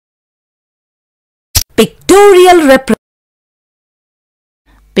Pictorial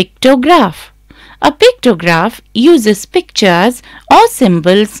Pictograph. A pictograph uses pictures or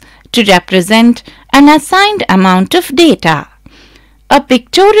symbols to represent an assigned amount of data. A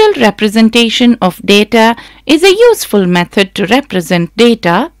pictorial representation of data is a useful method to represent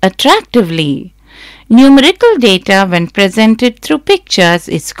data attractively. Numerical data when presented through pictures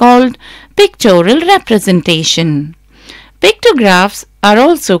is called pictorial representation. Pictographs are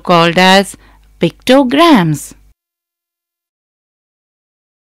also called as pictograms.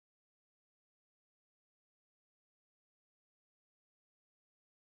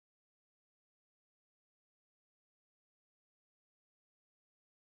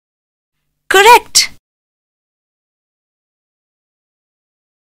 Correct.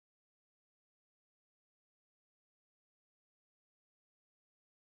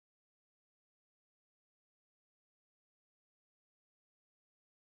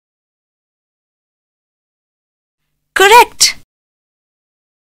 Correct.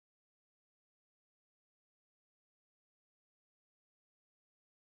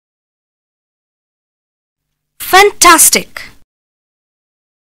 Fantastic.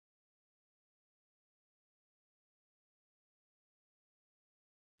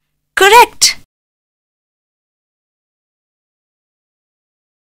 Correct.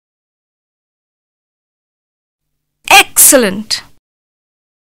 Excellent.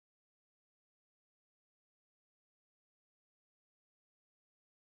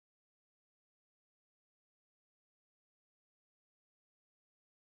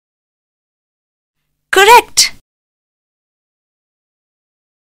 Correct.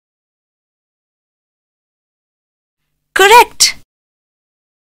 Correct.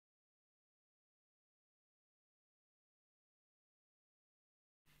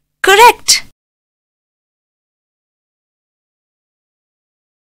 Correct.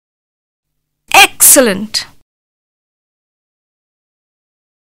 Excellent.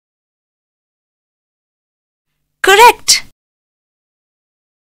 Correct.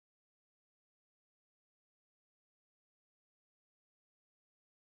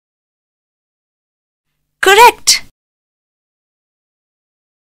 Correct.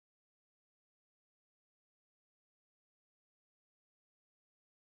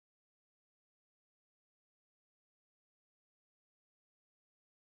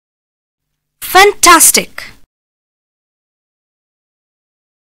 Fantastic.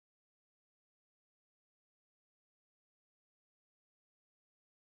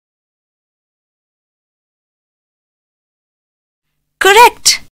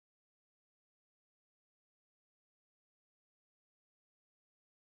 Correct.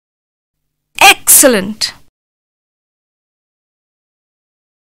 Excellent.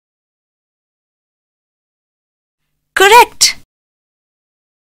 Correct.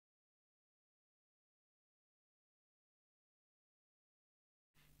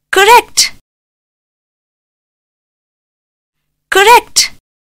 Correct. Correct.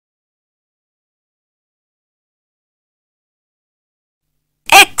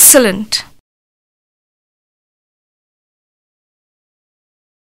 Excellent.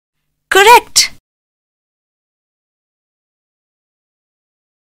 Correct.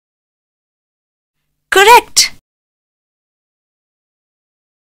 Correct.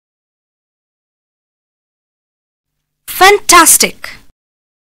 Fantastic.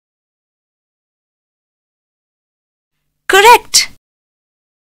 Correct.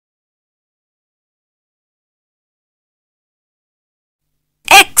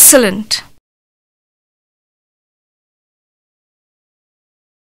 Excellent.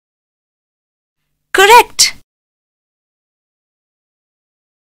 Correct.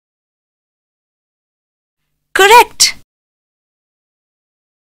 Correct.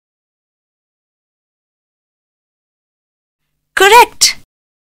 Correct.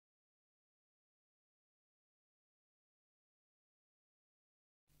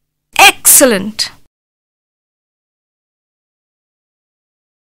 Excellent.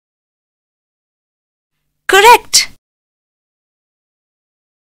 Correct.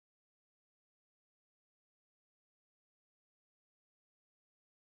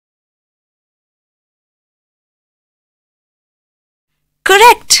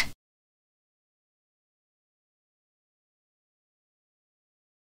 Correct.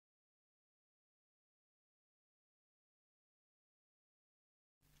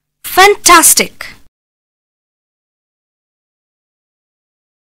 Fantastic.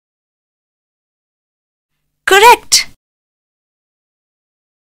 Correct.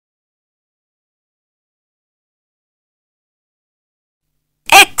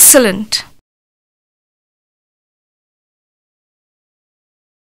 Excellent.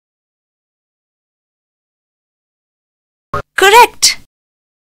 Correct.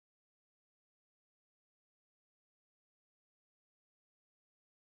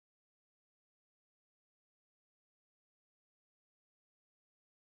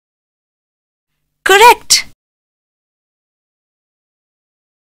 Correct.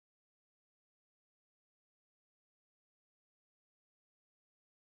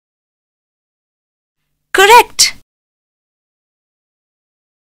 Correct.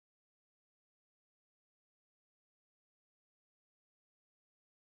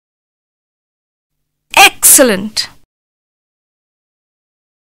 Excellent.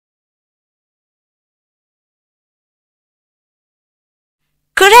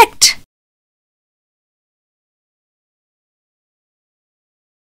 Correct.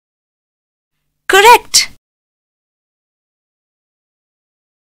 Correct.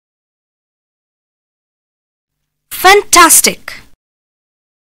 Fantastic.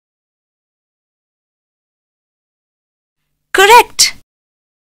 Correct.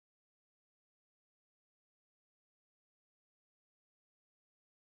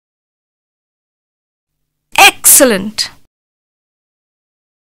 Excellent.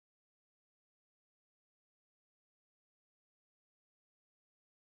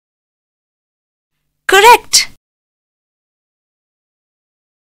 Correct.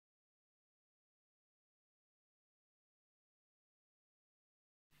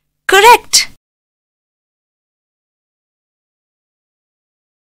 Correct.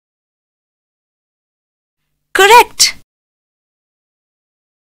 Correct.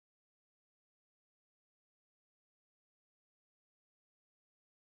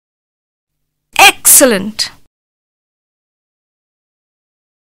 Excellent.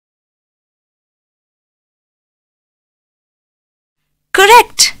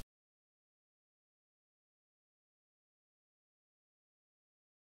 Correct.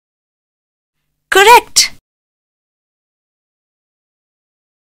 Correct.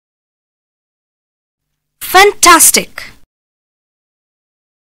 Fantastic.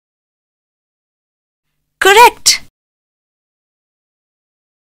 Correct.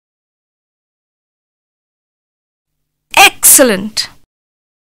 Excellent.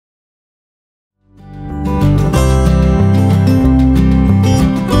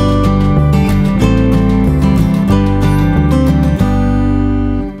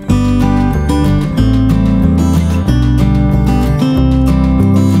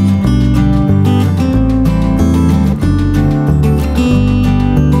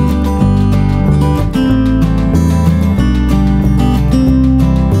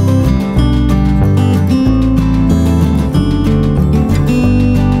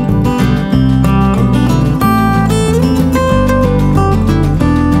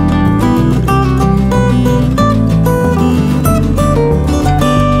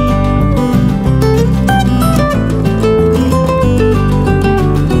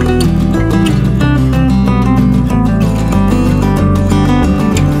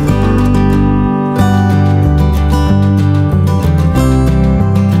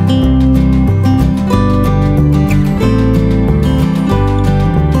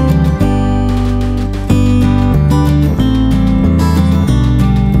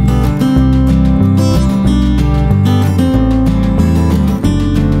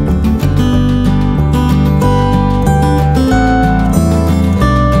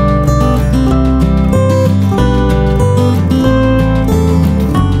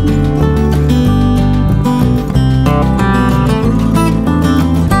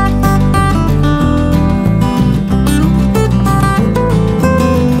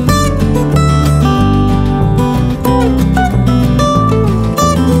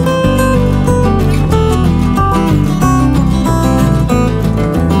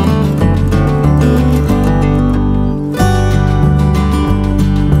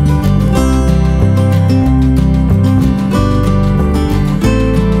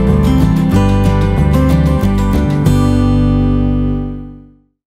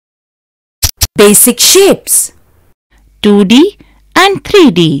 Basic shapes. 2D and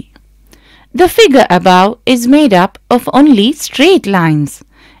 3D. The figure above is made up of only straight lines.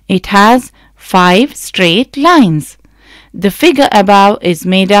 It has 5 straight lines. The figure above is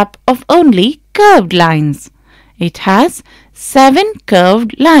made up of only curved lines. It has 7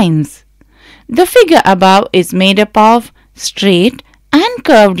 curved lines. The figure above is made up of straight and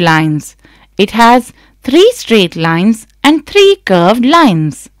curved lines. It has 3 straight lines and 3 curved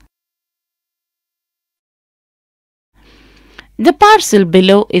lines. The parcel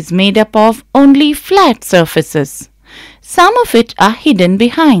below is made up of only flat surfaces. Some of it are hidden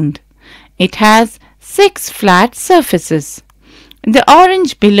behind. It has 6 flat surfaces. The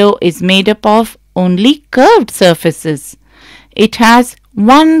orange below is made up of only curved surfaces. It has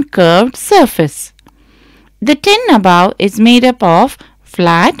one curved surface. The tin above is made up of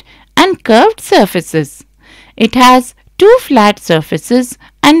flat and curved surfaces. It has two flat surfaces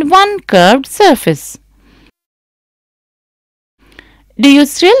and one curved surface. Do you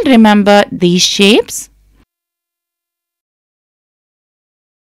still remember these shapes?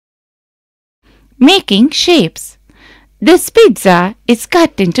 Making shapes. This pizza is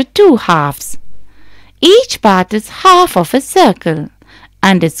cut into two halves. Each part is half of a circle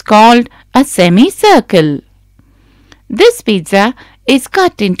and is called a semicircle. This pizza is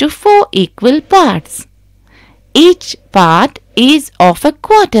cut into four equal parts. Each part is of a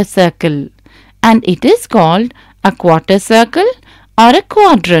quarter circle and it is called a quarter circle or a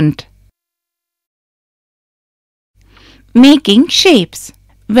quadrant. Making shapes.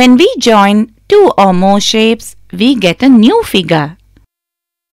 When we join two or more shapes, we get a new figure.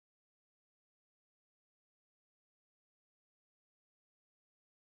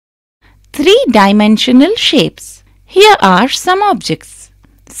 Three-dimensional shapes. Here are some objects: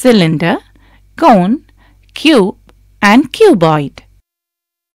 cylinder, cone, cube and cuboid.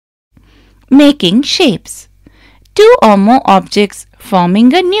 Making shapes. Two or more objects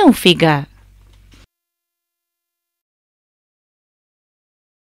forming a new figure.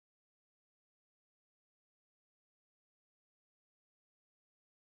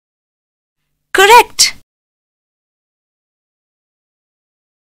 Correct.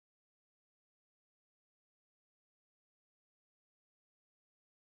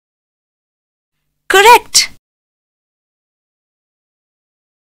 Correct.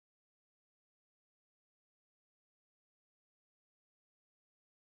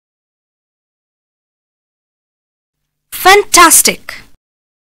 Fantastic.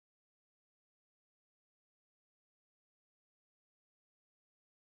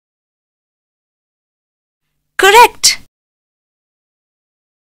 Correct.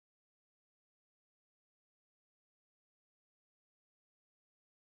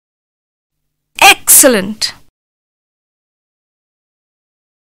 Excellent.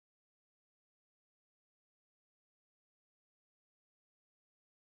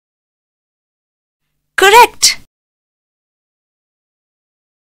 Correct.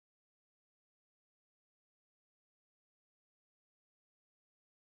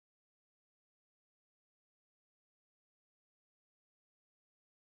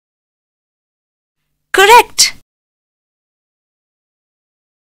 Correct.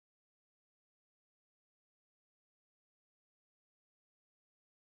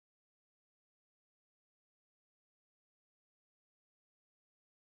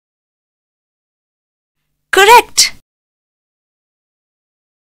 Correct.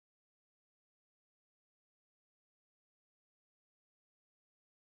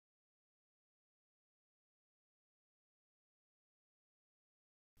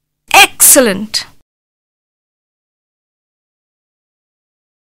 Excellent.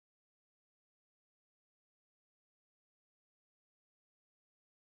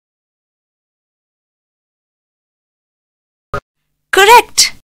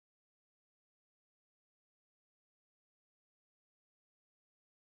 Correct.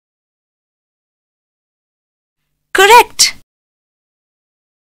 Correct.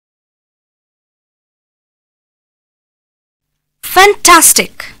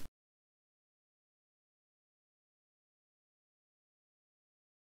 Fantastic.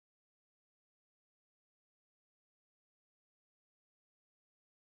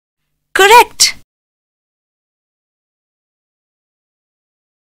 Correct.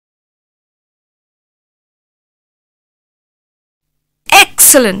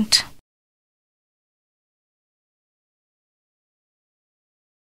 Excellent.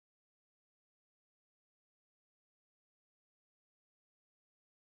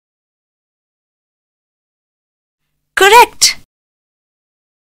 Correct.